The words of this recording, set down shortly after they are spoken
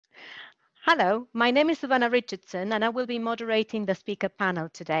Hello, my name is Savannah Richardson and I will be moderating the speaker panel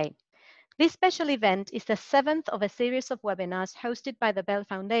today. This special event is the seventh of a series of webinars hosted by the Bell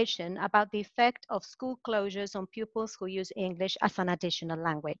Foundation about the effect of school closures on pupils who use English as an additional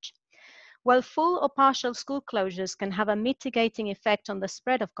language. While full or partial school closures can have a mitigating effect on the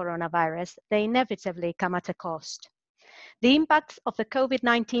spread of coronavirus, they inevitably come at a cost. The impacts of the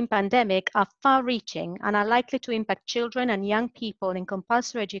COVID-19 pandemic are far-reaching and are likely to impact children and young people in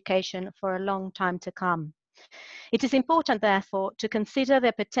compulsory education for a long time to come. It is important, therefore, to consider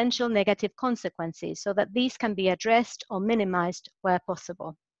their potential negative consequences so that these can be addressed or minimized where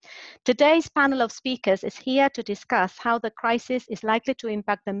possible. Today's panel of speakers is here to discuss how the crisis is likely to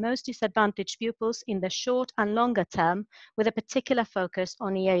impact the most disadvantaged pupils in the short and longer term, with a particular focus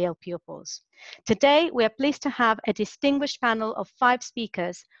on EAL pupils. Today, we are pleased to have a distinguished panel of 5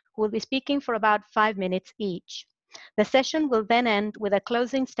 speakers who will be speaking for about 5 minutes each. The session will then end with a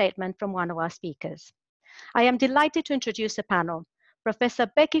closing statement from one of our speakers. I am delighted to introduce the panel. Professor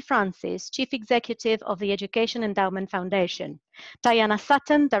Becky Francis, Chief Executive of the Education Endowment Foundation, Diana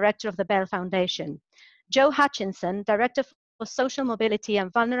Sutton, Director of the Bell Foundation, Joe Hutchinson, Director for Social Mobility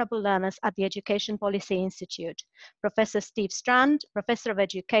and Vulnerable Learners at the Education Policy Institute, Professor Steve Strand, Professor of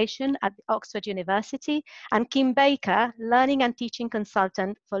Education at Oxford University, and Kim Baker, Learning and Teaching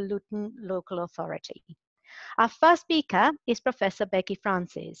Consultant for Luton Local Authority. Our first speaker is Professor Becky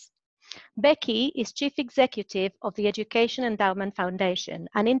Francis. Becky is Chief Executive of the Education Endowment Foundation,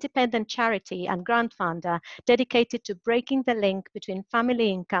 an independent charity and grant funder dedicated to breaking the link between family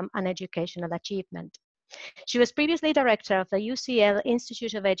income and educational achievement. She was previously director of the UCL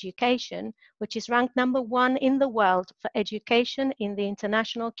Institute of Education, which is ranked #1 in the world for education in the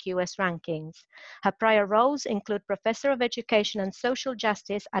International QS rankings. Her prior roles include Professor of Education and Social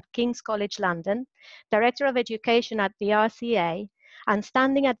Justice at King's College London, Director of Education at the RCA, and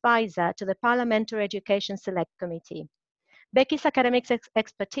standing advisor to the Parliamentary Education Select Committee. Becky's academic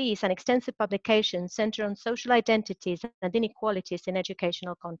expertise and extensive publications center on social identities and inequalities in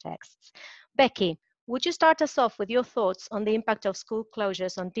educational contexts. Becky, would you start us off with your thoughts on the impact of school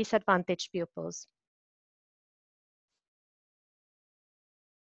closures on disadvantaged pupils?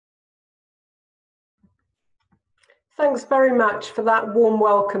 Thanks very much for that warm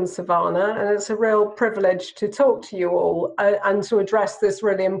welcome, Savannah, and it's a real privilege to talk to you all and to address this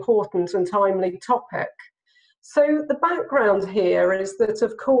really important and timely topic. So the background here is that,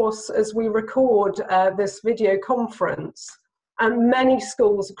 of course, as we record this video conference, and many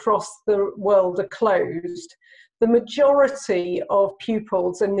schools across the world are closed, the majority of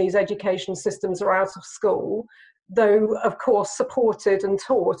pupils in these education systems are out of school, though, of course, supported and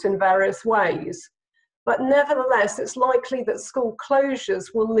taught in various ways. But nevertheless, it's likely that school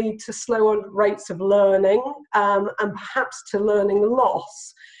closures will lead to slower rates of learning and perhaps to learning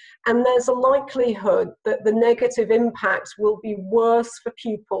loss. And there's a likelihood that the negative impact will be worse for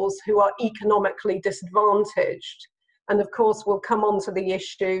pupils who are economically disadvantaged. And of course, we'll come on to the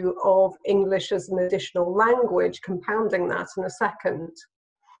issue of English as an additional language, compounding that in a second.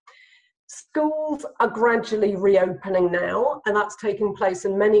 Schools are gradually reopening now, and that's taking place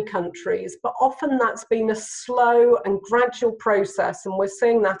in many countries, but often that's been a slow and gradual process, and we're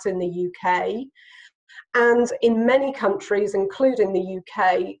seeing that in the UK. And in many countries, including the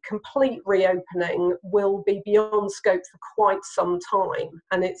UK, complete reopening will be beyond scope for quite some time,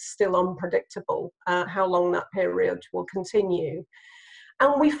 and it's still unpredictable how long that period will continue.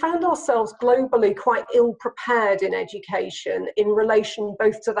 And we found ourselves globally quite ill-prepared in education in relation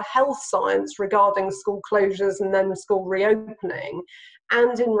both to the health science regarding school closures and then the school reopening,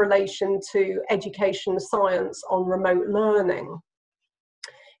 and in relation to education science on remote learning.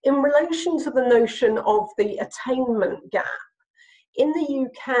 In relation to the notion of the attainment gap, in the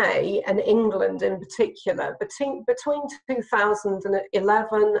UK and England in particular, between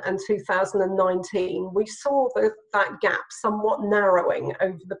 2011 and 2019, we saw that gap somewhat narrowing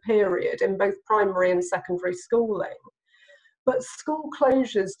over the period in both primary and secondary schooling. But school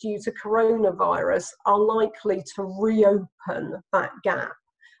closures due to coronavirus are likely to reopen that gap.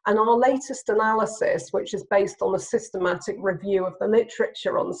 And our latest analysis, which is based on a systematic review of the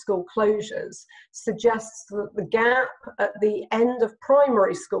literature on school closures, suggests that the gap at the end of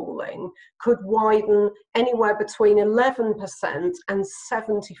primary schooling could widen anywhere between 11% and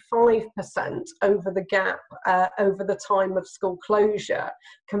 75% over the gap over the time of school closure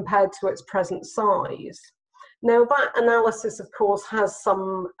compared to its present size. Now, that analysis, of course, has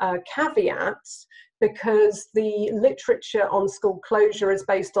some caveats, because the literature on school closure is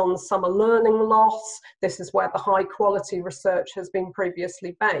based on summer learning loss. This is where the high quality research has been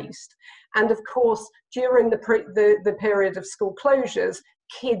previously based. And of course, during the period of school closures,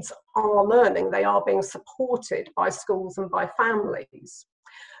 kids are learning, they are being supported by schools and by families.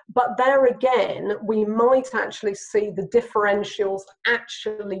 But there again, we might actually see the differentials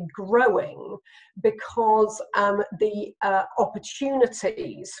actually growing because the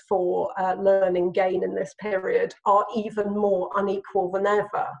opportunities for learning gain in this period are even more unequal than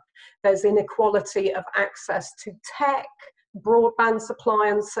ever. There's inequality of access to tech, broadband supply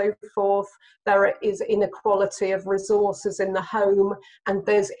and so forth. There is inequality of resources in the home, and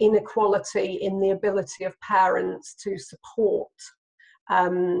there's inequality in the ability of parents to support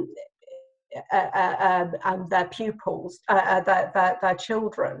and their pupils, their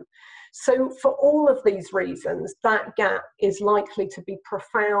children. So for all of these reasons, that gap is likely to be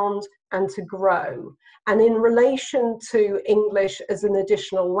profound and to grow. And in relation to English as an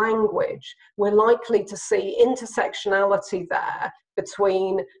additional language, we're likely to see intersectionality there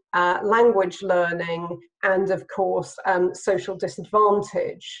between language learning and, of course, social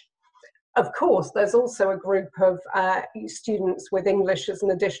disadvantage. Of course, there's also a group of students with English as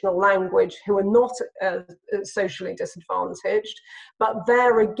an additional language who are not socially disadvantaged, but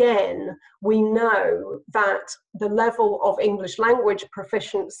there again, we know that the level of English language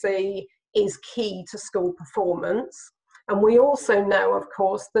proficiency is key to school performance. And we also know, of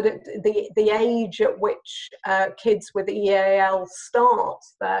course, that the age at which kids with EAL start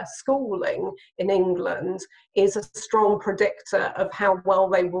their schooling in England is a strong predictor of how well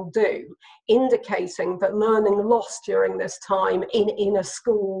they will do, indicating that learning lost during this time in a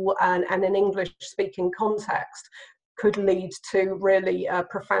school and an English-speaking context could lead to really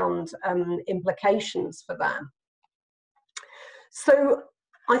profound implications for them. So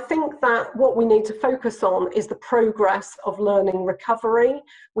I think that what we need to focus on is the progress of learning recovery.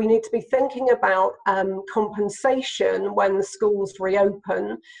 We need to be thinking about compensation when schools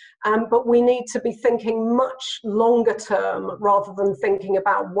reopen, but we need to be thinking much longer term rather than thinking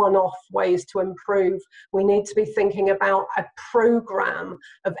about one-off ways to improve. We need to be thinking about a programme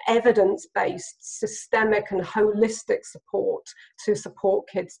of evidence-based, systemic and holistic support to support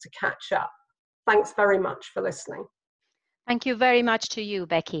kids to catch up. Thanks very much for listening. Thank you very much to you,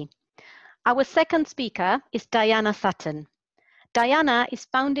 Becky. Our second speaker is Diana Sutton. Diana is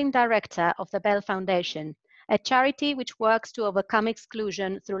founding director of the Bell Foundation, a charity which works to overcome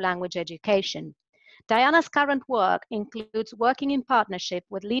exclusion through language education. Diana's current work includes working in partnership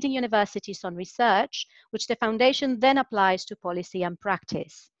with leading universities on research, which the foundation then applies to policy and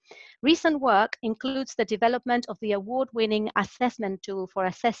practice. Recent work includes the development of the award-winning assessment tool for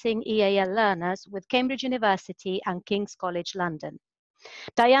assessing EAL learners with Cambridge University and King's College London.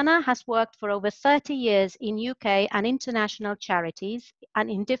 Diana has worked for over 30 years in UK and international charities and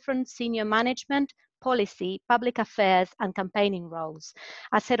in different senior management, policy, public affairs and campaigning roles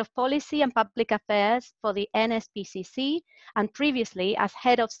as head of policy and public affairs for the NSPCC and previously as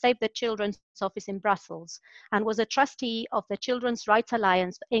head of Save the Children's office in Brussels and was a trustee of the Children's Rights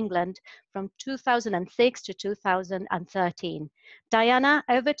Alliance for England from 2006 to 2013. Diana,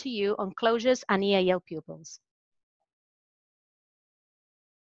 over to you on closures and EAL pupils.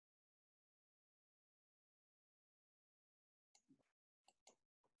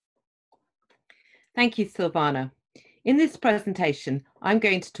 Thank you, Silvana. In this presentation, I'm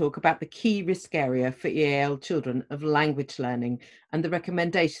going to talk about the key risk area for EAL children of language learning and the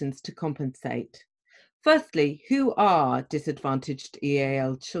recommendations to compensate. Firstly, who are disadvantaged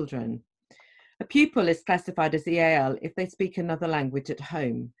EAL children? A pupil is classified as EAL if they speak another language at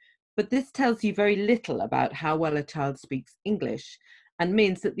home, but this tells you very little about how well a child speaks English and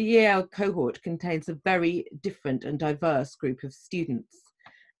means that the EAL cohort contains a very different and diverse group of students.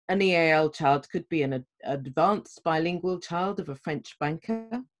 An EAL child could be an advanced bilingual child of a French banker,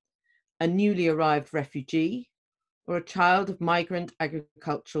 a newly arrived refugee, or a child of migrant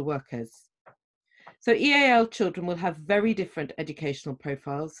agricultural workers. So EAL children will have very different educational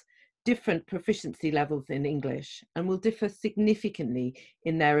profiles, different proficiency levels in English, and will differ significantly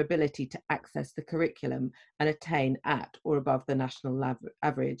in their ability to access the curriculum and attain at or above the national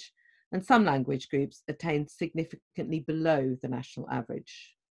average. And some language groups attain significantly below the national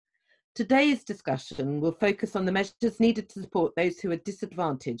average. Today's discussion will focus on the measures needed to support those who are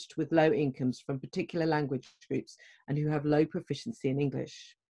disadvantaged with low incomes from particular language groups and who have low proficiency in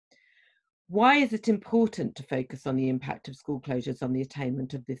English. Why is it important to focus on the impact of school closures on the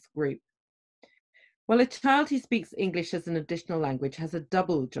attainment of this group? Well, a child who speaks English as an additional language has a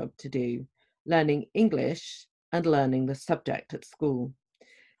double job to do, learning English and learning the subject at school.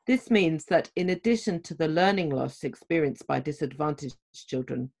 This means that in addition to the learning loss experienced by disadvantaged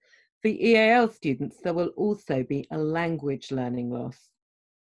children, for EAL students, there will also be a language learning loss.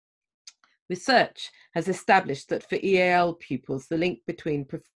 Research has established that for EAL pupils, the link between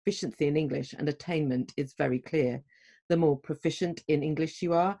proficiency in English and attainment is very clear. The more proficient in English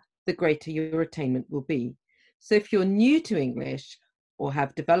you are, the greater your attainment will be. So if you're new to English or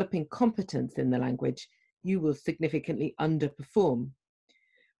have developing competence in the language, you will significantly underperform.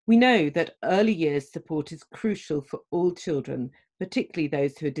 We know that early years support is crucial for all children, particularly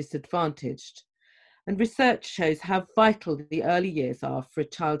those who are disadvantaged. And research shows how vital the early years are for a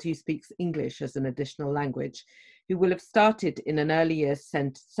child who speaks English as an additional language, who will have started in an early years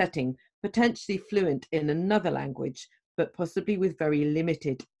setting, potentially fluent in another language, but possibly with very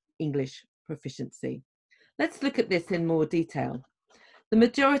limited English proficiency. Let's look at this in more detail. The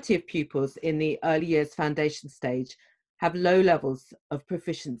majority of pupils in the early years foundation stage have low levels of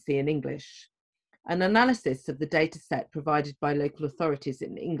proficiency in English. An analysis of the data set provided by local authorities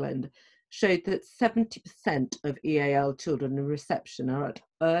in England showed that 70% of EAL children in reception are at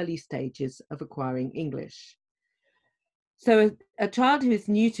early stages of acquiring English. So a child who is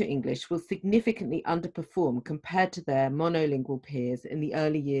new to English will significantly underperform compared to their monolingual peers in the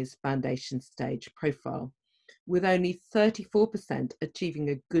early years foundation stage profile, with only 34%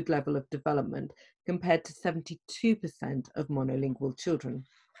 achieving a good level of development compared to 72% of monolingual children.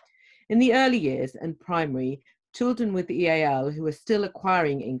 In the early years and primary, children with EAL who are still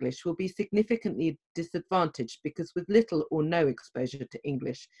acquiring English will be significantly disadvantaged because with little or no exposure to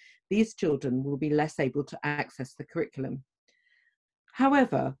English, these children will be less able to access the curriculum.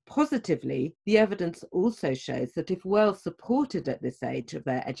 However, positively, the evidence also shows that if well supported at this age of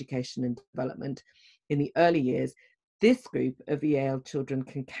their education and development in the early years, this group of EAL children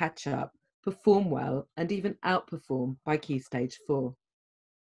can catch up, perform well, and even outperform by Key Stage 4.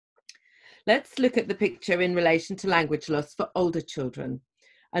 Let's look at the picture in relation to language loss for older children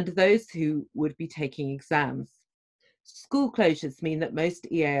and those who would be taking exams. School closures mean that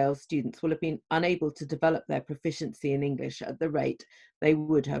most EAL students will have been unable to develop their proficiency in English at the rate they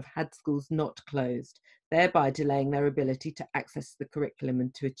would have had schools not closed, thereby delaying their ability to access the curriculum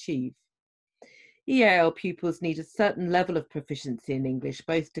and to achieve. EAL pupils need a certain level of proficiency in English,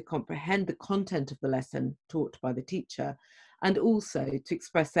 both to comprehend the content of the lesson taught by the teacher and also to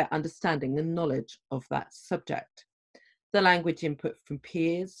express their understanding and knowledge of that subject. The language input from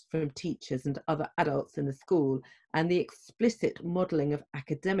peers, from teachers and other adults in the school, and the explicit modelling of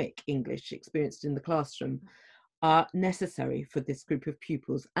academic English experienced in the classroom are necessary for this group of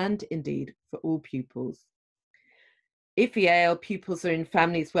pupils and indeed for all pupils. If EAL pupils are in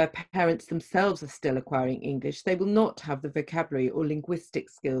families where parents themselves are still acquiring English, they will not have the vocabulary or linguistic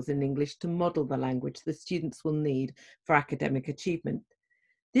skills in English to model the language the students will need for academic achievement.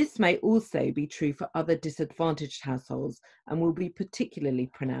 This may also be true for other disadvantaged households and will be particularly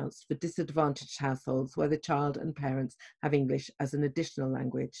pronounced for disadvantaged households where the child and parents have English as an additional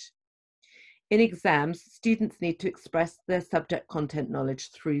language. In exams, students need to express their subject content knowledge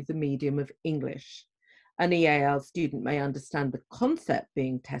through the medium of English. An EAL student may understand the concept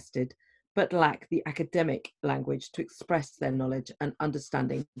being tested, but lack the academic language to express their knowledge and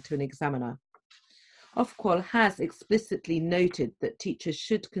understanding to an examiner. Ofqual has explicitly noted that teachers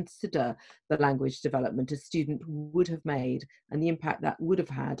should consider the language development a student would have made and the impact that would have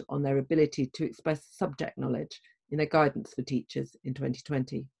had on their ability to express subject knowledge in their guidance for teachers in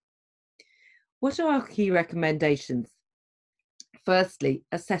 2020. What are our key recommendations? Firstly,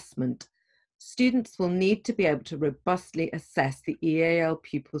 assessment. Students will need to be able to robustly assess the EAL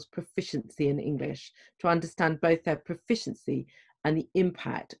pupils' proficiency in English to understand both their proficiency and the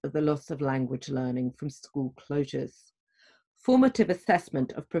impact of the loss of language learning from school closures. Formative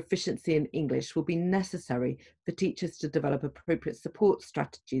assessment of proficiency in English will be necessary for teachers to develop appropriate support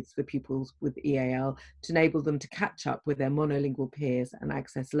strategies for pupils with EAL to enable them to catch up with their monolingual peers and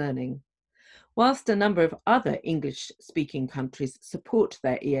access learning. Whilst a number of other English-speaking countries support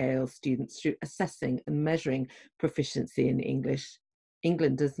their EAL students through assessing and measuring proficiency in English,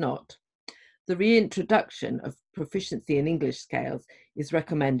 England does not. The reintroduction of proficiency in English scales is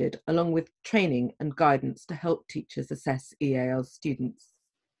recommended, along with training and guidance to help teachers assess EAL students.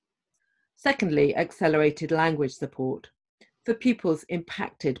 Secondly, accelerated language support. For pupils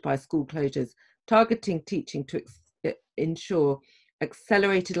impacted by school closures, targeting teaching to ensure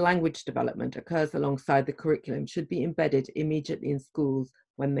accelerated language development occurs alongside the curriculum should be embedded immediately in schools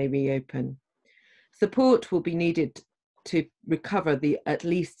when they reopen. Support will be needed to recover the at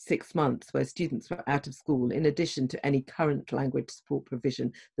least 6 months where students were out of school, in addition to any current language support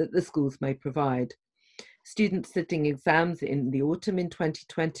provision that the schools may provide. Students sitting exams in the autumn in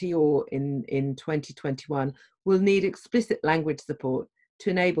 2020 or in 2021 will need explicit language support to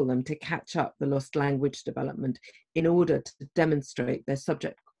enable them to catch up the lost language development in order to demonstrate their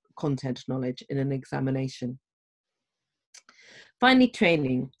subject content knowledge in an examination. Finally,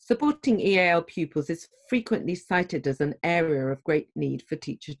 training. Supporting EAL pupils is frequently cited as an area of great need for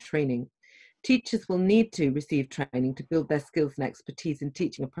teacher training. Teachers will need to receive training to build their skills and expertise in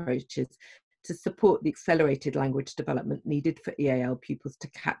teaching approaches to support the accelerated language development needed for EAL pupils to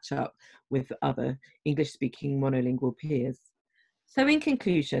catch up with other English-speaking monolingual peers. So in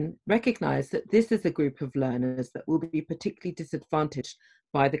conclusion, recognise that this is a group of learners that will be particularly disadvantaged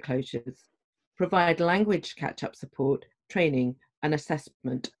by the closures. Provide language catch-up support, training and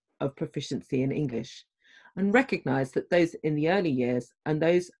assessment of proficiency in English. And recognise that those in the early years and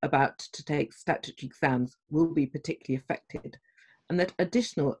those about to take statutory exams will be particularly affected, and that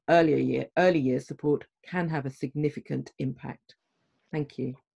additional early year support can have a significant impact. Thank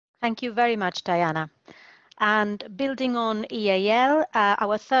you. Thank you very much, Diana. And building on EAL,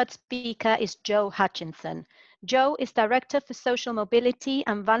 our third speaker is Jo Hutchinson. Jo is Director for Social Mobility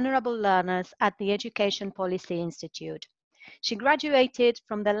and Vulnerable Learners at the Education Policy Institute. She graduated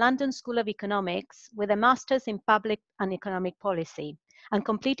from the London School of Economics with a Master's in Public and Economic Policy and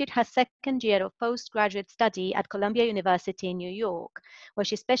completed her second year of postgraduate study at Columbia University in New York, where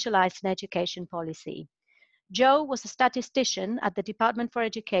she specialized in education policy. Jo was a statistician at the Department for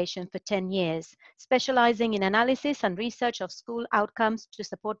Education for 10 years, specializing in analysis and research of school outcomes to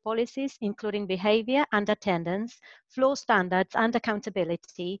support policies, including behavior and attendance, floor standards and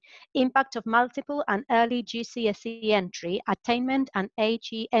accountability, impact of multiple and early GCSE entry, attainment and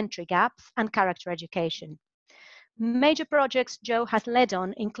HE entry gaps, and character education. Major projects Jo has led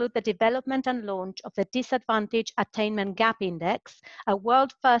on include the development and launch of the Disadvantage Attainment Gap Index, a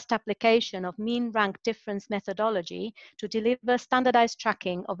world-first application of mean rank difference methodology to deliver standardized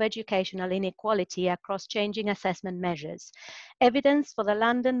tracking of educational inequality across changing assessment measures, evidence for the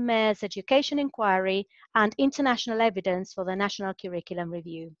London Mayor's Education Inquiry, and international evidence for the National Curriculum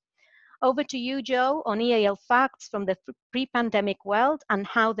Review. Over to you, Jo, on EAL facts from the pre-pandemic world and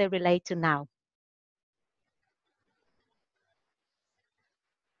how they relate to now.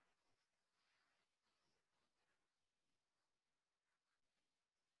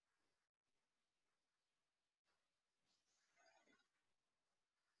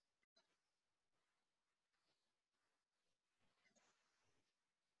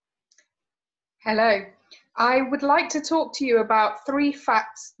 Hello. I would like to talk to you about 3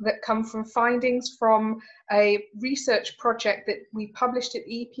 facts that come from findings from a research project that we published at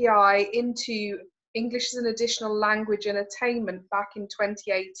EPI into English as an Additional Language and Attainment back in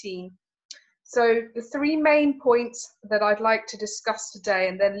 2018. So the 3 main points that I'd like to discuss today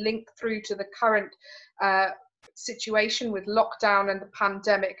and then link through to the current situation with lockdown and the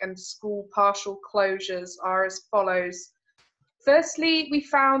pandemic and school partial closures are as follows. Firstly, we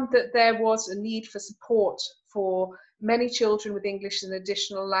found that there was a need for support for many children with English as an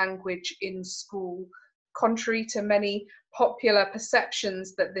additional language in school, contrary to many popular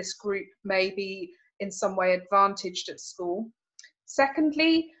perceptions that this group may be in some way advantaged at school.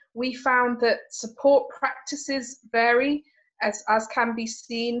 Secondly, we found that support practices vary, as can be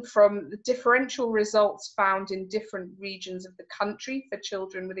seen from the differential results found in different regions of the country for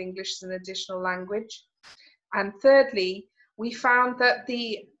children with English as an additional language. And thirdly, we found that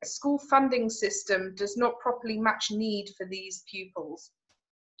the school funding system does not properly match need for these pupils.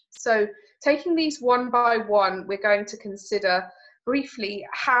 So taking these one by one, we're going to consider briefly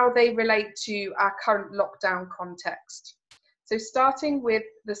how they relate to our current lockdown context. So starting with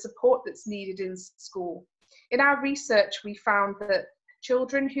the support that's needed in school. In our research, we found that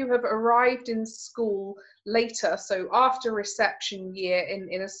children who have arrived in school later, so after reception year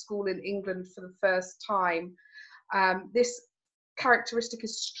in a school in England for the first time, this characteristic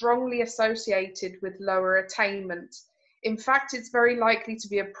is strongly associated with lower attainment. In fact, it's very likely to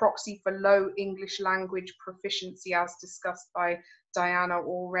be a proxy for low English language proficiency, as discussed by Diana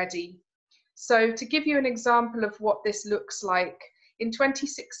already. So to give you an example of what this looks like, in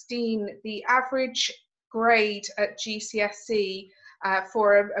 2016, the average grade at GCSE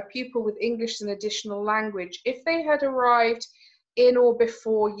for a pupil with English as an additional language, if they had arrived in or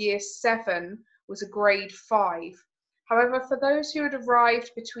before year 7, was a grade 5. However, for those who had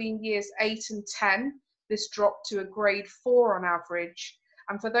arrived between years 8 and 10, this dropped to a grade 4 on average.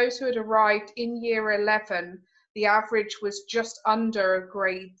 And for those who had arrived in year 11, the average was just under a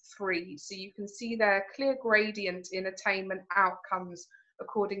grade 3. So you can see there a clear gradient in attainment outcomes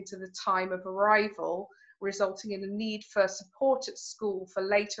according to the time of arrival, resulting in a need for support at school for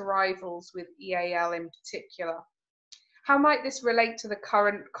late arrivals with EAL in particular. How might this relate to the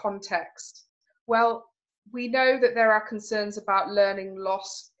current context? Well, We know that there are concerns about learning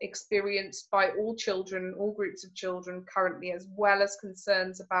loss experienced by all children, all groups of children currently, as well as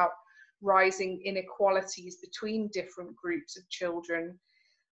concerns about rising inequalities between different groups of children.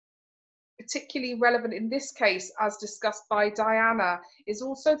 Particularly relevant in this case, as discussed by Diana, is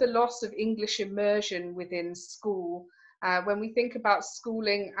also the loss of English immersion within school. When we think about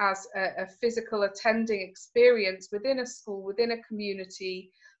schooling as a physical attending experience within a school, within a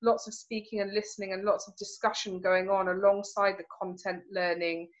community, lots of speaking and listening and lots of discussion going on alongside the content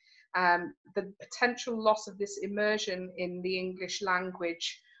learning, the potential loss of this immersion in the English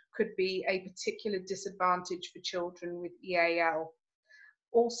language could be a particular disadvantage for children with EAL.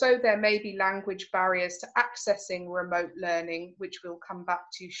 Also, there may be language barriers to accessing remote learning, which we'll come back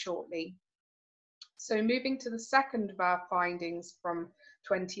to shortly. So moving to the second of our findings from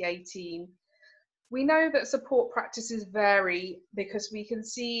 2018, we know that support practices vary because we can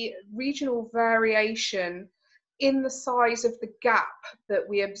see regional variation in the size of the gap that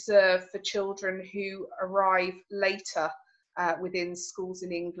we observe for children who arrive later within schools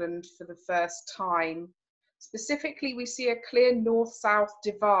in England for the first time. Specifically, we see a clear north-south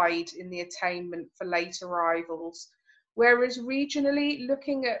divide in the attainment for late arrivals, whereas regionally,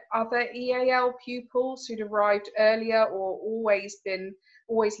 looking at other EAL pupils who'd arrived earlier or always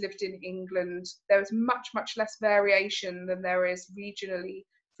lived in England, there was much less variation than there is regionally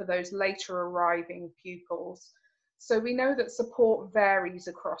for those later arriving pupils. So we know that support varies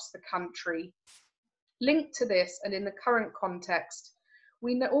across the country. Linked to this, and in the current context,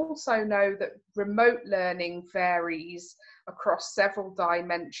 we also know that remote learning varies across several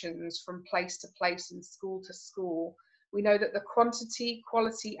dimensions from place to place and school to school. We know that the quantity,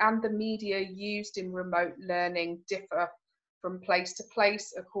 quality, and the media used in remote learning differ from place to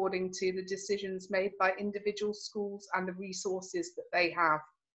place according to the decisions made by individual schools and the resources that they have.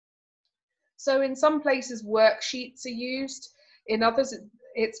 So in some places worksheets are used, in others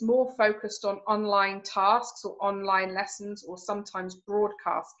it's more focused on online tasks or online lessons or sometimes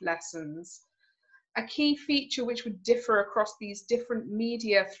broadcast lessons. A key feature which would differ across these different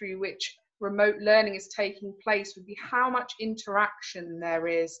media through which remote learning is taking place would be how much interaction there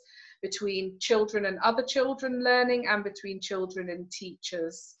is between children and other children learning and between children and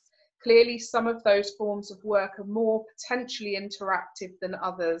teachers. Clearly, some of those forms of work are more potentially interactive than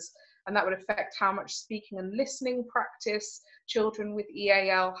others, and that would affect how much speaking and listening practice children with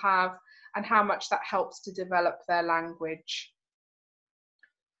EAL have and how much that helps to develop their language.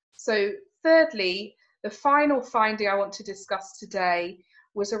 So thirdly, the final finding I want to discuss today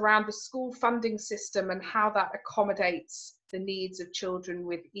was around the school funding system and how that accommodates the needs of children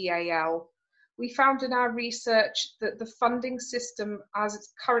with EAL. We found in our research that the funding system as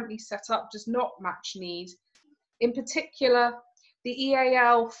it's currently set up does not match need. In particular, the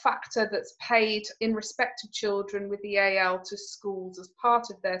EAL factor that's paid in respect of children with EAL to schools as part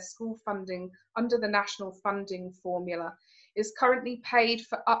of their school funding under the national funding formula is currently paid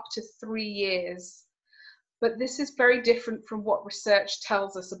for up to 3 years. But this is very different from what research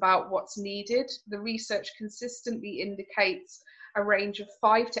tells us about what's needed. The research consistently indicates a range of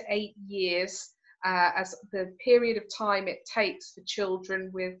 5 to 8 years as the period of time it takes for children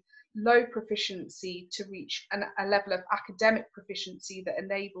with low proficiency to reach a level of academic proficiency that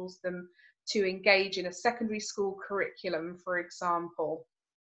enables them to engage in a secondary school curriculum, for example.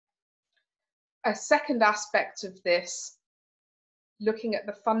 A second aspect of this, looking at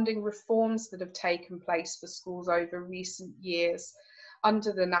the funding reforms that have taken place for schools over recent years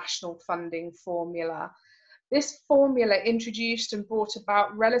under the national funding formula. This formula introduced and brought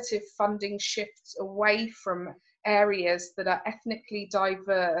about relative funding shifts away from areas that are ethnically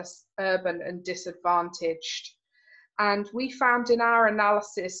diverse, urban and disadvantaged. And we found in our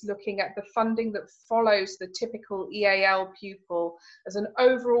analysis, looking at the funding that follows the typical EAL pupil as an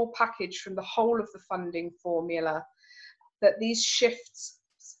overall package from the whole of the funding formula, that these shifts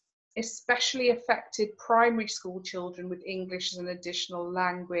especially affected primary school children with English as an additional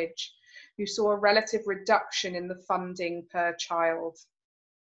language, who saw a relative reduction in the funding per child.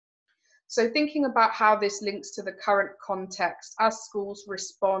 So thinking about how this links to the current context, as schools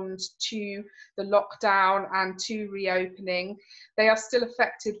respond to the lockdown and to reopening, they are still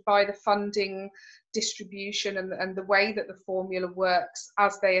affected by the funding distribution and the way that the formula works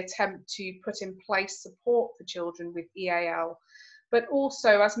as they attempt to put in place support for children with EAL. But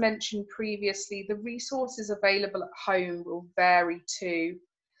also, as mentioned previously, the resources available at home will vary too.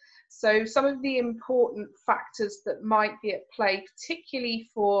 So some of the important factors that might be at play, particularly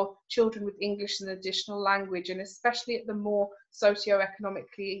for children with English as an additional language, and especially at the more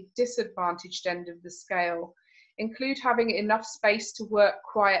socioeconomically disadvantaged end of the scale, include having enough space to work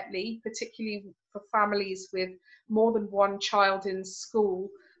quietly, particularly for families with more than one child in school.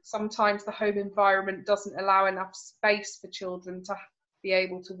 Sometimes the home environment doesn't allow enough space for children to be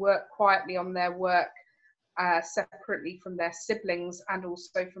able to work quietly on their work separately from their siblings, and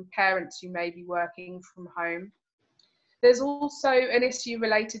also from parents who may be working from home. There's also an issue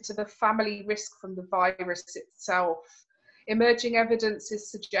related to the family risk from the virus itself. Emerging evidence is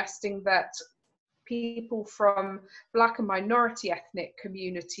suggesting that people from Black and minority ethnic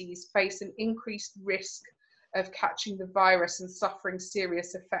communities face an increased risk of catching the virus and suffering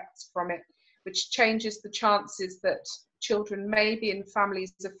serious effects from it, which changes the chances that children may be in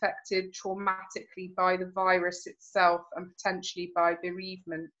families affected traumatically by the virus itself and potentially by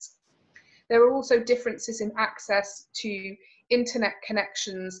bereavement. There are also differences in access to internet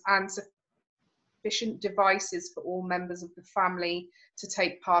connections and sufficient devices for all members of the family to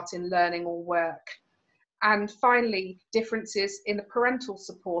take part in learning or work. And finally, differences in the parental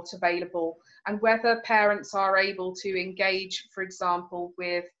support available and whether parents are able to engage, for example,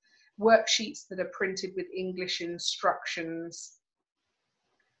 with worksheets that are printed with English instructions.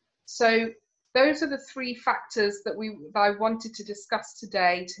 So those are the three factors that I wanted to discuss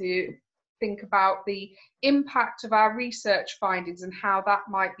today, to think about the impact of our research findings and how that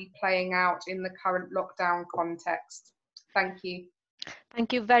might be playing out in the current lockdown context. Thank you.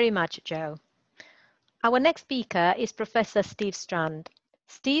 Thank you very much, Jo. Our next speaker is Professor Steve Strand.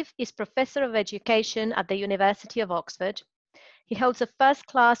 Steve is Professor of Education at the University of Oxford. He holds a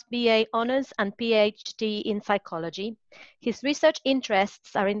first-class BA Honours and PhD in psychology. His research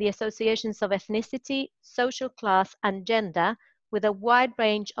interests are in the associations of ethnicity, social class, and gender with a wide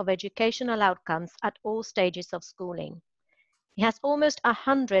range of educational outcomes at all stages of schooling. He has almost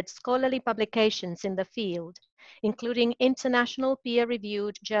 100 scholarly publications in the field, including international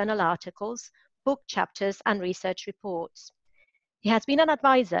peer-reviewed journal articles, book chapters, and research reports. He has been an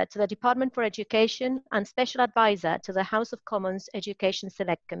advisor to the Department for Education and special advisor to the House of Commons Education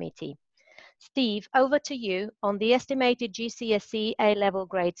Select Committee. Steve, over to you on the estimated GCSE A-level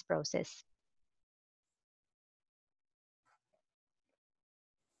grades process.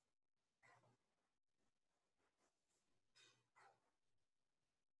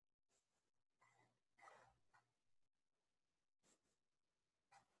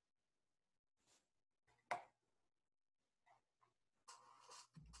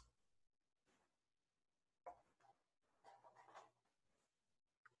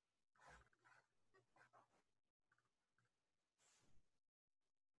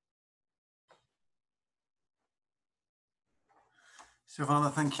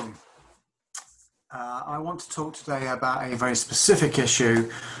 Silvana, thank you. I want to talk today about a very specific issue,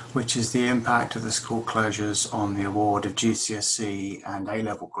 which is the impact of the school closures on the award of GCSE and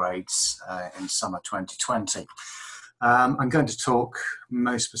A-level grades in summer 2020. I'm going to talk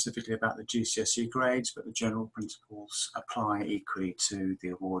most specifically about the GCSE grades, but the general principles apply equally to the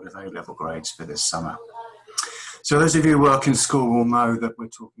award of A-level grades for this summer. So those of you who work in school will know that we're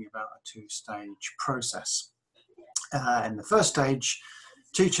talking about a two-stage process. In the first stage,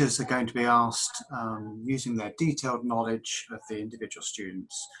 teachers are going to be asked, using their detailed knowledge of the individual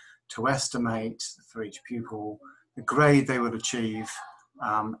students, to estimate for each pupil the grade they will achieve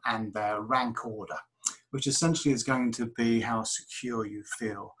and their rank order, which essentially is going to be how secure you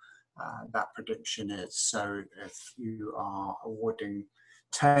feel that prediction is. So if you are awarding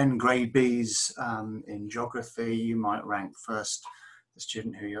 10 grade Bs in geography, you might rank first the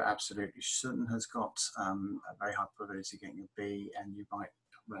student who you're absolutely certain has got a very high probability of getting a B, and you might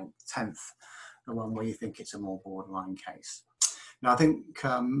rank 10th, the one where you think it's a more borderline case. Now, I think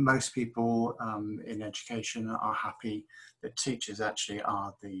most people in education are happy that teachers actually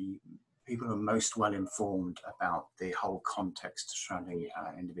are the people who are most well informed about the whole context surrounding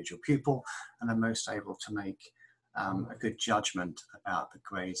individual pupil, and are most able to make a good judgment about the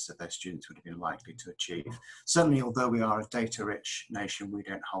grades that their students would have been likely to achieve. Certainly, although we are a data-rich nation, we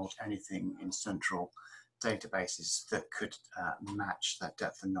don't hold anything in central databases that could match that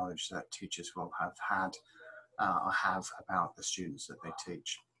depth of knowledge that teachers will have had or have about the students that they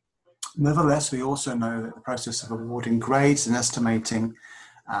teach. Nevertheless, we also know that the process of awarding grades and estimating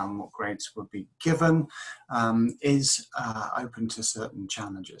what grades would be given is open to certain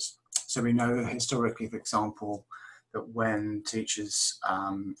challenges. So we know historically, for example, that when teachers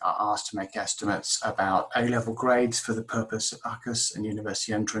are asked to make estimates about A-level grades for the purpose of UCAS and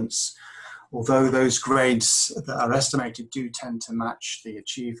university entrance, although those grades that are estimated do tend to match the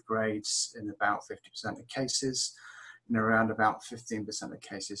achieved grades in about 50% of cases, In around about 15% of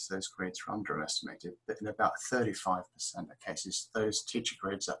cases, those grades are underestimated, but in about 35% of cases, those teacher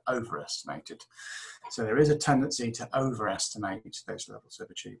grades are overestimated. So there is a tendency to overestimate those levels of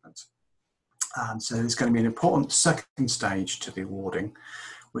achievement. So there's going to be an important second stage to the awarding,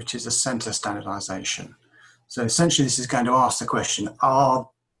 which is a centre standardisation. So essentially this is going to ask the question,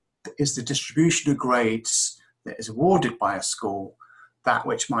 is the distribution of grades that is awarded by a school that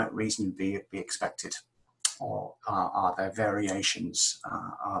which might reasonably be expected? Or are there variations?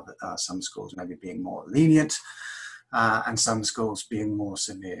 Are some schools maybe being more lenient and some schools being more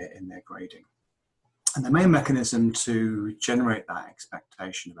severe in their grading? And the main mechanism to generate that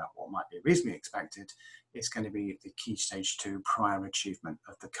expectation about what might be reasonably expected is going to be the Key Stage 2 prior achievement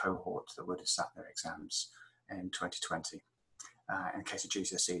of the cohort that would have sat their exams in 2020. In the case of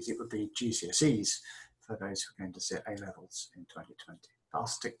GCSEs, it would be GCSEs for those who are going to sit A-levels in 2020. I'll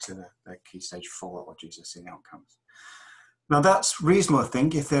stick to the Key Stage 4 or GCSE outcomes. Now that's reasonable, I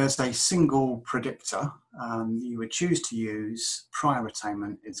think. If there's a single predictor you would choose to use, prior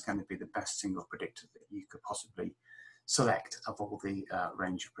attainment is going to be the best single predictor that you could possibly select of all the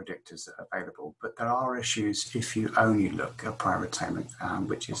range of predictors that are available. But there are issues if you only look at prior attainment,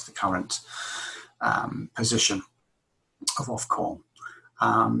 which is the current position of Ofqual.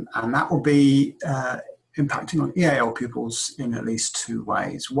 And that will be impacting on EAL pupils in at least two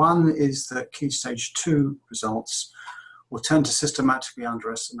ways. One is that Key Stage 2 results will tend to systematically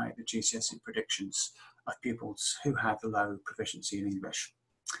underestimate the GCSE predictions of pupils who have low proficiency in English.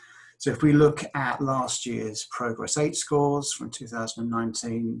 So if we look at last year's Progress 8 scores from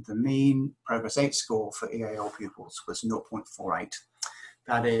 2019, the mean Progress 8 score for EAL pupils was 0.48.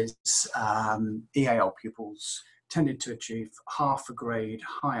 That is, EAL pupils tended to achieve half a grade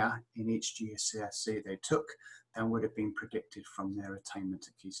higher in each GCSE they took than would have been predicted from their attainment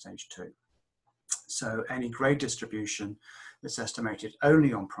at Key Stage 2. So any grade distribution that's estimated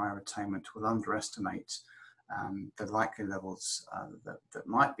only on prior attainment will underestimate the likely levels that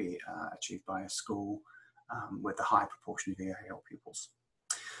might be achieved by a school with a high proportion of EAL pupils.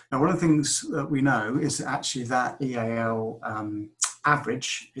 Now, one of the things that we know is that actually that EAL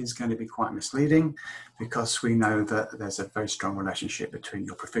average is going to be quite misleading, because we know that there's a very strong relationship between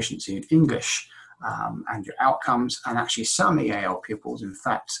your proficiency in English and your outcomes, and actually some EAL pupils, in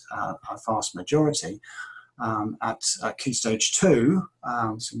fact a vast majority, at Key Stage 2,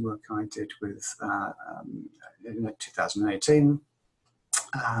 some work I did with in 2018,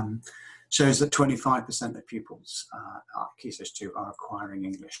 shows that 25% of pupils at Key Stage 2 are acquiring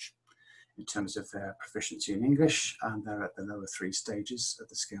English in terms of their proficiency in English, and they're at the lower three stages of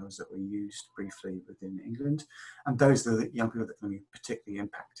the skills that we used briefly within England. And those are the young people that are going to be particularly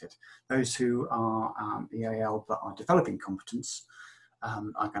impacted. Those who are EAL but are developing competence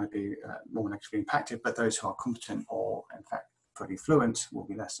are going to be more negatively impacted, but those who are competent or in fact fully fluent will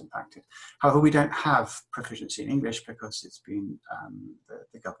be less impacted. However, we don't have proficiency in English because it's been,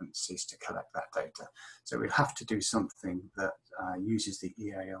 the government ceased to collect that data. So we'll have to do something that uses the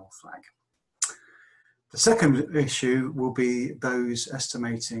EAL flag. The second issue will be those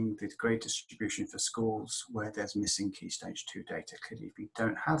estimating the grade distribution for schools where there's missing Key Stage 2 data. Clearly, if you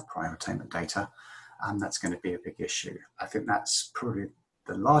don't have prior attainment data, that's going to be a big issue. I think that's probably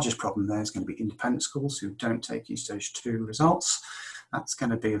the largest problem there is going to be independent schools who don't take Key Stage 2 results. That's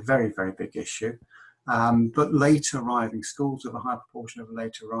going to be a very, very big issue. But later arriving schools with a high proportion of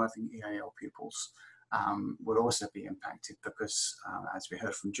later arriving EAL pupils will also be impacted because, as we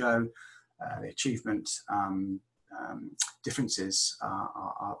heard from Joe, the achievement differences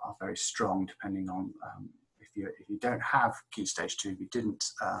are very strong depending on if you don't have Key Stage 2, you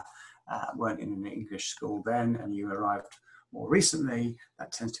weren't in an English school then and you arrived more recently,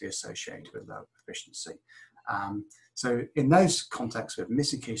 that tends to be associated with low proficiency. So in those contexts with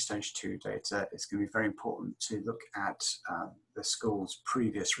missing Key Stage 2 data, it's going to be very important to look at the school's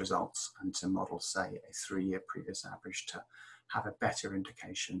previous results and to model, say, a 3-year previous average to have a better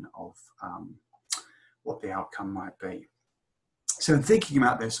indication of what the outcome might be. So in thinking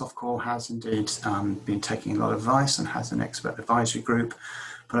about this, Ofqual has indeed been taking a lot of advice and has an expert advisory group.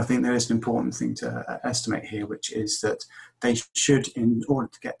 But I think there is an important thing to estimate here, which is that they should, in order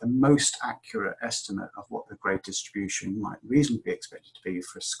to get the most accurate estimate of what the grade distribution might reasonably be expected to be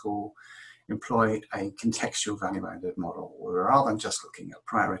for a school, employ a contextual value-added model, where rather than just looking at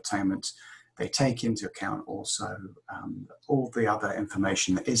prior attainment, they take into account also all the other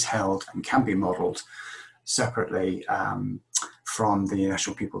information that is held and can be modelled separately from the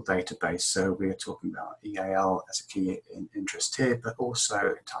National Pupil Database. So we are talking about EAL as a key interest here, but also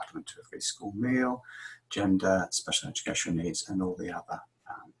entitlement to a free school meal, gender, special educational needs, and all the other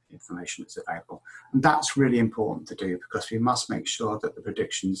information that's available. And that's really important to do, because we must make sure that the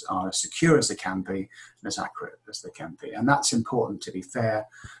predictions are as secure as they can be and as accurate as they can be. And that's important, to be fair,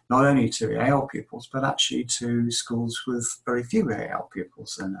 not only to EAL pupils, but actually to schools with very few EAL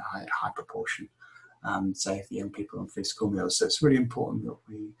pupils and a high proportion, say the young people on free school meals. So it's really important that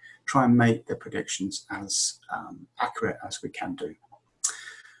we try and make the predictions as accurate as we can do.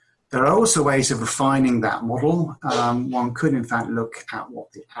 There are also ways of refining that model. One could, in fact, look at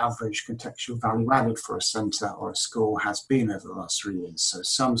what the average contextual value added for a centre or a school has been over the last 3 years. So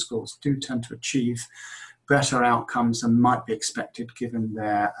some schools do tend to achieve better outcomes than might be expected given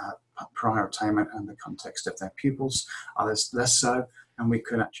their prior attainment and the context of their pupils, others less so. And we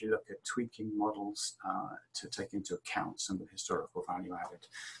could actually look at tweaking models to take into account some of the historical value added.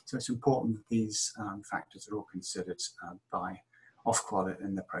 So it's important that these factors are all considered by Ofqual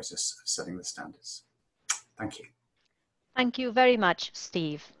in the process of setting the standards. Thank you. Thank you very much,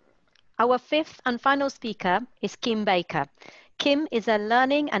 Steve. Our fifth and final speaker is Kim Baker. Kim is a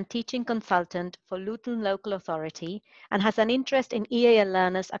learning and teaching consultant for Luton Local Authority and has an interest in EAL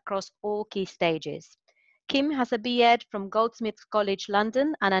learners across all key stages. Kim has a B.Ed from Goldsmiths College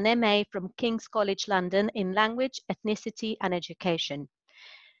London and an M.A. from King's College London in Language, Ethnicity and Education.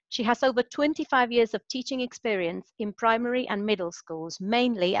 She has over 25 years of teaching experience in primary and middle schools,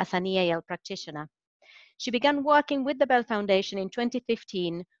 mainly as an EAL practitioner. She began working with the Bell Foundation in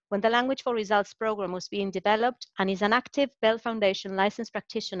 2015 when the Language for Results program was being developed, and is an active Bell Foundation licensed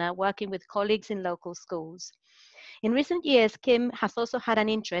practitioner working with colleagues in local schools. In recent years, Kim has also had an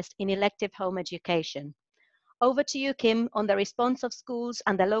interest in elective home education. Over to you, Kim, on the response of schools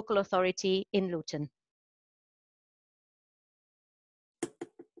and the local authority in Luton.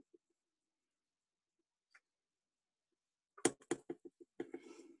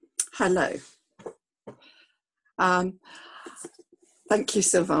 Hello. Thank you,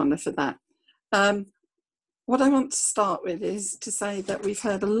 Silvana, for that. What I want to start with is to say that we've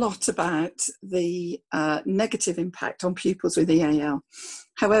heard a lot about the negative impact on pupils with EAL.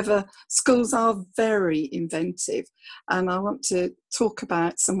 However, schools are very inventive, and I want to talk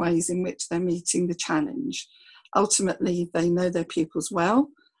about some ways in which they're meeting the challenge. Ultimately, they know their pupils well,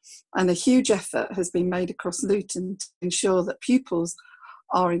 and a huge effort has been made across Luton to ensure that pupils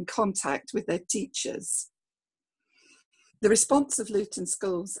are in contact with their teachers. The response of Luton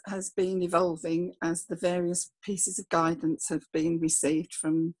schools has been evolving as the various pieces of guidance have been received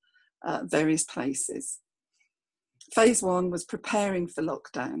from various places. Phase 1 was preparing for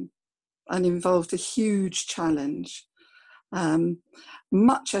lockdown and involved a huge challenge.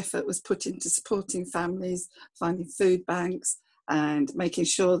 Much effort was put into supporting families, finding food banks and making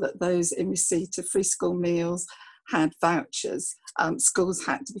sure that those in receipt of free school meals had vouchers. Schools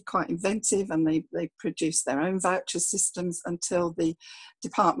had to be quite inventive, and they produced their own voucher systems until the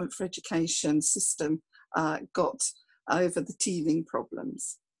Department for Education system got over the teething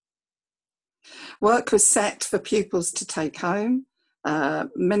problems. Work was set for pupils to take home.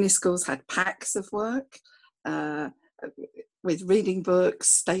 Many schools had packs of work with reading books,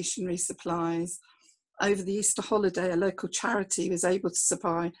 stationery supplies. Over the Easter holiday, a local charity was able to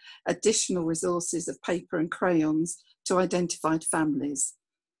supply additional resources of paper and crayons to identified families.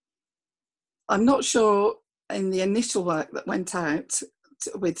 I'm not sure in the initial work that went out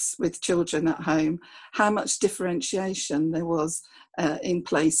with children at home how much differentiation there was in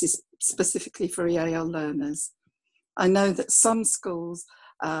places specifically for EAL learners. I know that some schools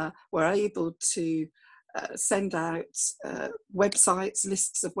were able to send out websites,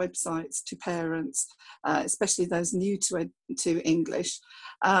 lists of websites to parents, especially those new to English,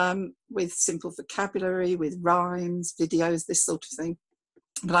 with simple vocabulary, with rhymes, videos, this sort of thing.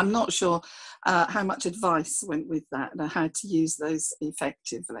 But I'm not sure how much advice went with that and how to use those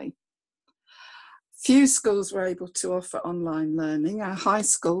effectively. Few schools were able to offer online learning. Our high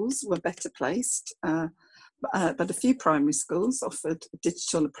schools were better placed, but a few primary schools offered a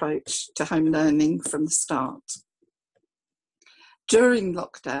digital approach to home learning from the start. During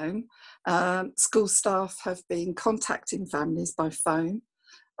lockdown, school staff have been contacting families by phone,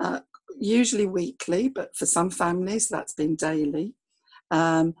 usually weekly, but for some families that's been daily.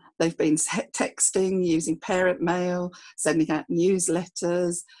 They've been texting, using parent mail, sending out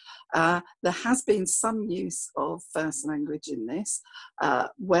newsletters. There has been some use of first language in this,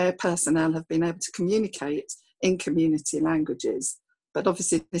 where personnel have been able to communicate in community languages. But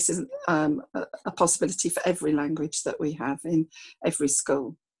obviously this isn't a possibility for every language that we have in every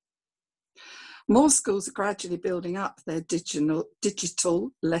school. More schools are gradually building up their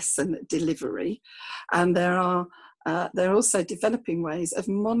digital lesson delivery, and they're also developing ways of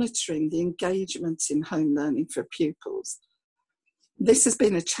monitoring the engagement in home learning for pupils. This has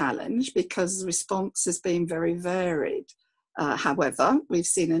been a challenge because the response has been very varied. However, we've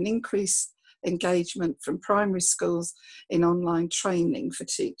seen an increased engagement from primary schools in online training for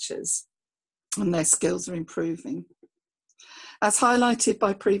teachers, and their skills are improving. As highlighted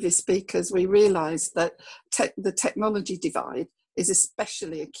by previous speakers, we realise that the technology divide is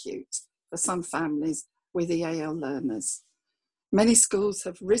especially acute for some families with EAL learners. Many schools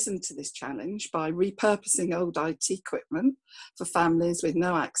have risen to this challenge by repurposing old IT equipment for families with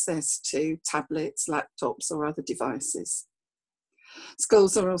no access to tablets, laptops or other devices.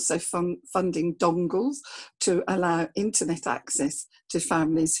 Schools are also funding dongles to allow internet access to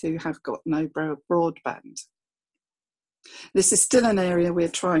families who have got no broadband. This is still an area we're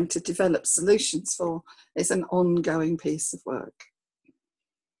trying to develop solutions for. It's an ongoing piece of work.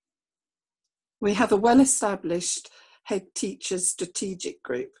 We have a well-established head teachers strategic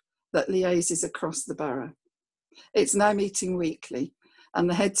group that liaises across the borough. It's now meeting weekly, and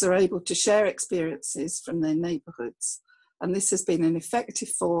the heads are able to share experiences from their neighbourhoods. And this has been an effective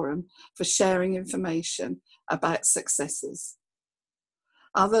forum for sharing information about successes.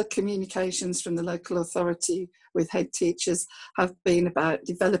 Other communications from the local authority with head teachers have been about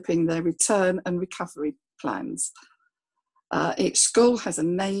developing their return and recovery plans. Each school has a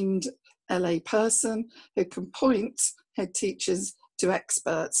named LA person who can point head teachers to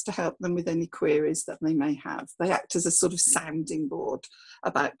experts to help them with any queries that they may have. They act as a sort of sounding board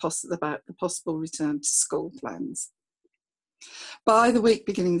about the possible return to school plans. By the week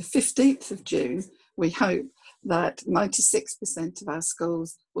beginning the 15th of June, we hope that 96% of our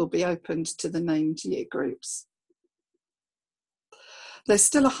schools will be opened to the named year groups. There's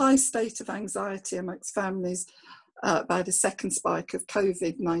still a high state of anxiety amongst families about a second spike of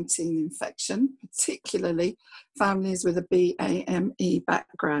COVID-19 infection, particularly families with a BAME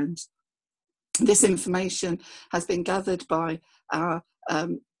background. This information has been gathered by our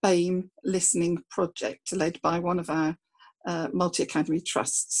BAME listening project, led by one of our multi-academy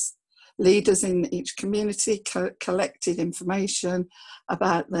trusts. Leaders in each community collected information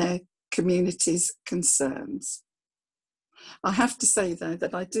about their community's concerns. I have to say, though,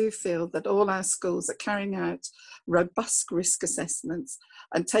 that I do feel that all our schools are carrying out robust risk assessments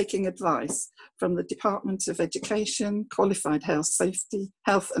and taking advice from the Department of Education, qualified health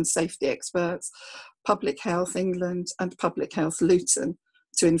and safety experts, Public Health England and Public Health Luton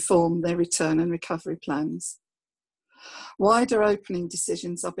to inform their return and recovery plans. Wider opening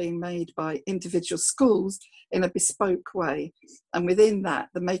decisions are being made by individual schools in a bespoke way, and within that,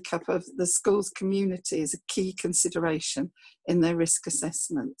 the makeup of the school's community is a key consideration in their risk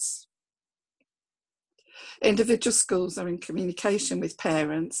assessments. Individual schools are in communication with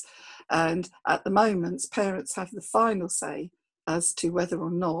parents, and at the moment, parents have the final say as to whether or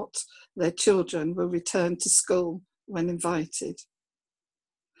not their children will return to school when invited.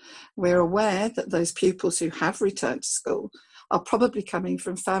 We're aware that those pupils who have returned to school are probably coming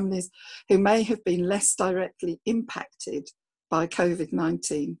from families who may have been less directly impacted by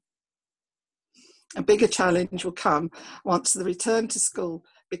COVID-19. A bigger challenge will come once the return to school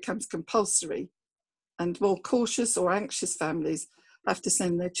becomes compulsory and more cautious or anxious families have to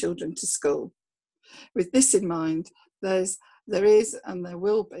send their children to school. With this in mind, there is and there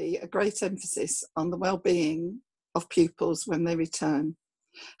will be a great emphasis on the well-being of pupils when they return,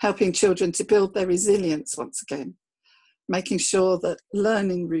 helping children to build their resilience once again, making sure that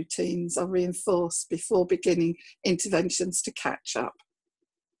learning routines are reinforced before beginning interventions to catch up,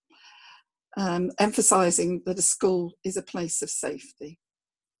 emphasising that a school is a place of safety.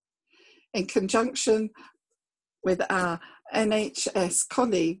 In conjunction with our NHS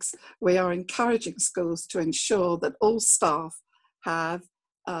colleagues, we are encouraging schools to ensure that all staff have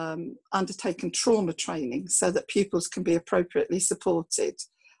undertaken trauma training so that pupils can be appropriately supported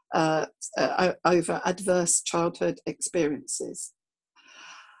over adverse childhood experiences.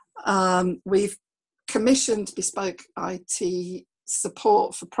 We've commissioned bespoke IT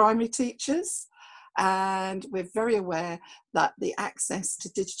support for primary teachers, and we're very aware that the access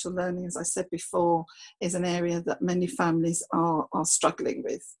to digital learning, as I said before, is an area that many families are struggling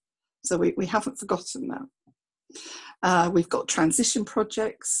with. So we haven't forgotten that. We've got transition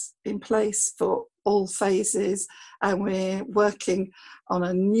projects in place for all phases, and we're working on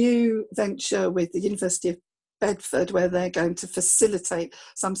a new venture with the University of Bedford where they're going to facilitate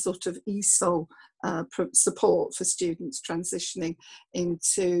some sort of ESOL support for students transitioning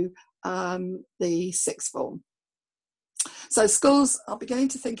into the sixth form. So schools are beginning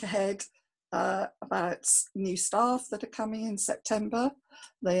to think ahead about new staff that are coming in September.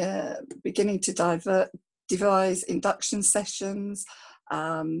 They are beginning to devise induction sessions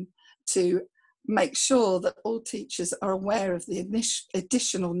to make sure that all teachers are aware of the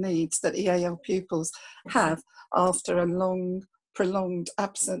additional needs that EAL pupils have after a long, prolonged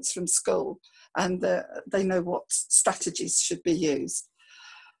absence from school, and they know what strategies should be used.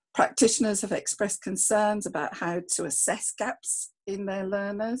 Practitioners have expressed concerns about how to assess gaps in their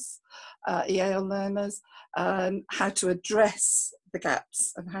learners, EAL learners, and how to address the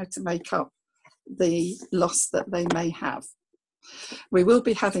gaps and how to make up the loss that they may have. We will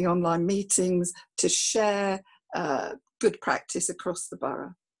be having online meetings to share good practice across the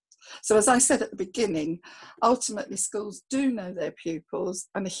borough. So as I said at the beginning, ultimately schools do know their pupils,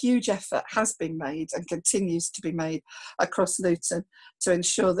 and a huge effort has been made and continues to be made across Luton to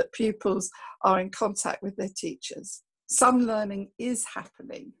ensure that pupils are in contact with their teachers. Some learning is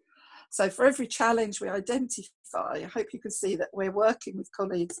happening. So for every challenge we identify, I hope you can see that we're working with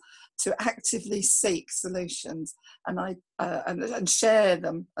colleagues to actively seek solutions and share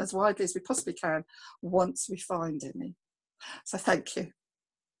them as widely as we possibly can once we find any. So thank you.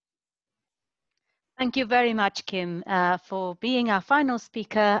 Thank you very much, Kim, for being our final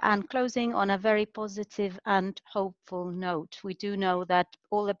speaker and closing on a very positive and hopeful note. We do know that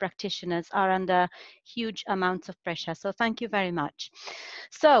all the practitioners are under huge amounts of pressure, so thank you very much.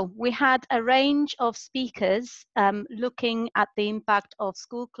 So we had a range of speakers looking at the impact of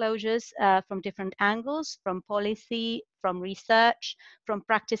school closures from different angles, from policy, from research, from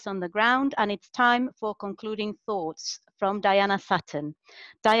practice on the ground, and it's time for concluding thoughts from Diana Sutton.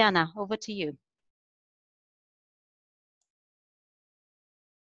 Diana, over to you.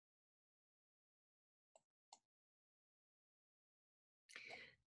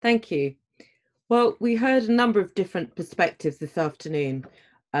 Thank you. Well, we heard a number of different perspectives this afternoon,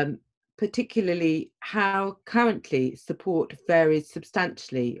 particularly how currently support varies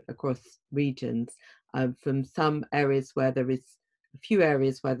substantially across regions, from some areas where there is a few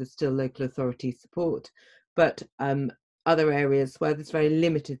areas where there's still local authority support, but other areas where there's very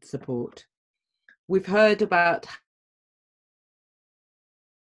limited support. We've heard about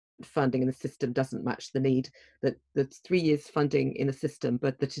funding in the system doesn't match the need, that there's 3 years funding in a system,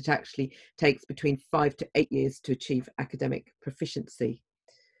 but that it actually takes between 5 to 8 years to achieve academic proficiency.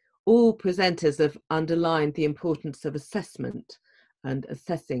 All presenters have underlined the importance of assessment and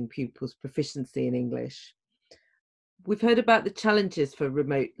assessing pupils' proficiency in English. We've heard about the challenges for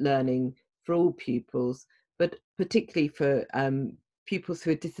remote learning for all pupils, but particularly for pupils who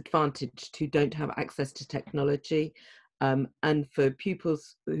are disadvantaged, who don't have access to technology, and for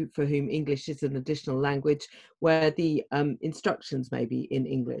pupils for whom English is an additional language, where the instructions may be in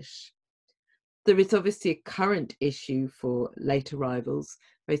English. There is obviously a current issue for late arrivals.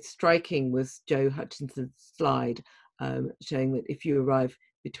 Very striking was Joe Hutchinson's slide showing that if you arrive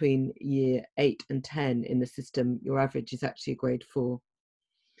between year 8 and 10 in the system, your average is actually a grade 4.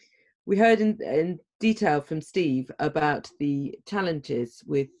 We heard in detail from Steve about the challenges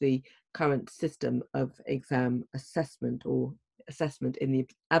with the current system of exam assessment, or assessment in the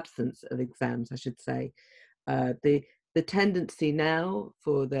absence of exams, I should say. The tendency now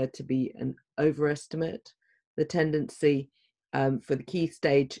for there to be an overestimate, the tendency for the key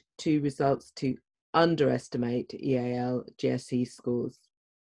stage 2 results to underestimate EAL GCSE scores.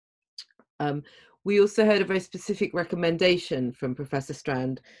 We also heard a very specific recommendation from Professor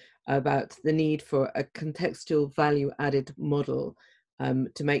Strand about the need for a contextual value added model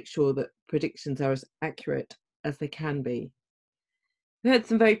to make sure that predictions are as accurate as they can be. We heard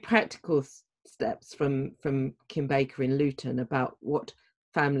some very practical steps from Kim Baker in Luton about what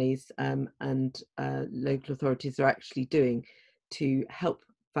families and local authorities are actually doing to help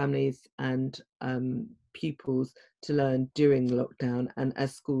families and pupils to learn during lockdown and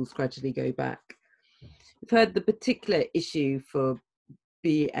as schools gradually go back. We've heard the particular issue for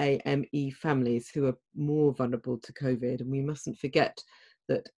BAME families who are more vulnerable to COVID, and we mustn't forget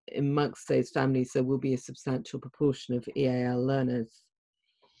that amongst those families there will be a substantial proportion of EAL learners.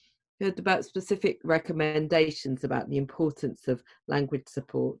 We heard about specific recommendations about the importance of language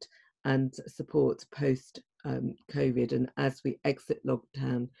support and support post COVID and as we exit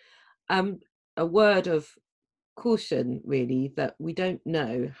lockdown. A word of caution really, that we don't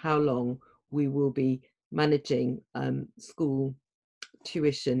know how long we will be managing school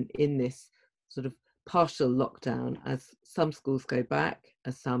tuition in this sort of partial lockdown, as some schools go back,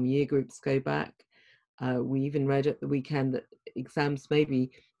 as some year groups go back. We even read at the weekend that exams may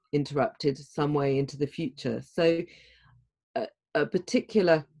be interrupted some way into the future. So a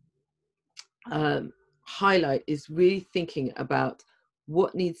particular highlight is really thinking about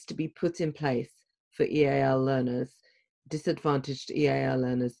what needs to be put in place for EAL learners, disadvantaged EAL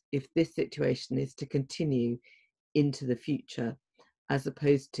learners, if this situation is to continue into the future, as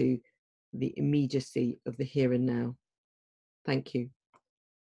opposed to the immediacy of the here and now. Thank you.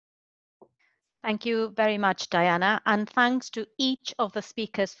 Thank you very much, Diana, and thanks to each of the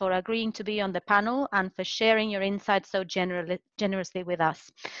speakers for agreeing to be on the panel and for sharing your insights so generously with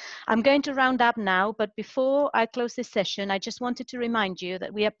us. I'm going to round up now, but before I close this session, I just wanted to remind you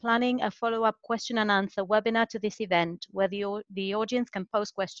that we are planning a follow-up question and answer webinar to this event where the audience can pose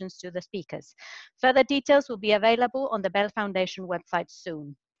questions to the speakers. Further details will be available on the Bell Foundation website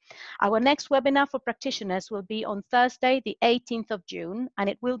soon. Our next webinar for practitioners will be on Thursday, the 18th of June, and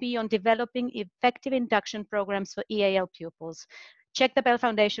it will be on developing effective induction programs for EAL pupils. Check the Bell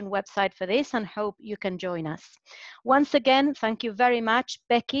Foundation website for this and hope you can join us. Once again, thank you very much,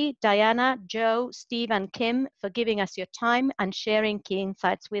 Becky, Diana, Joe, Steve, and Kim, for giving us your time and sharing key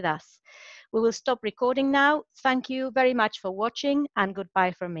insights with us. We will stop recording now. Thank you very much for watching, and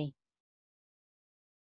goodbye from me.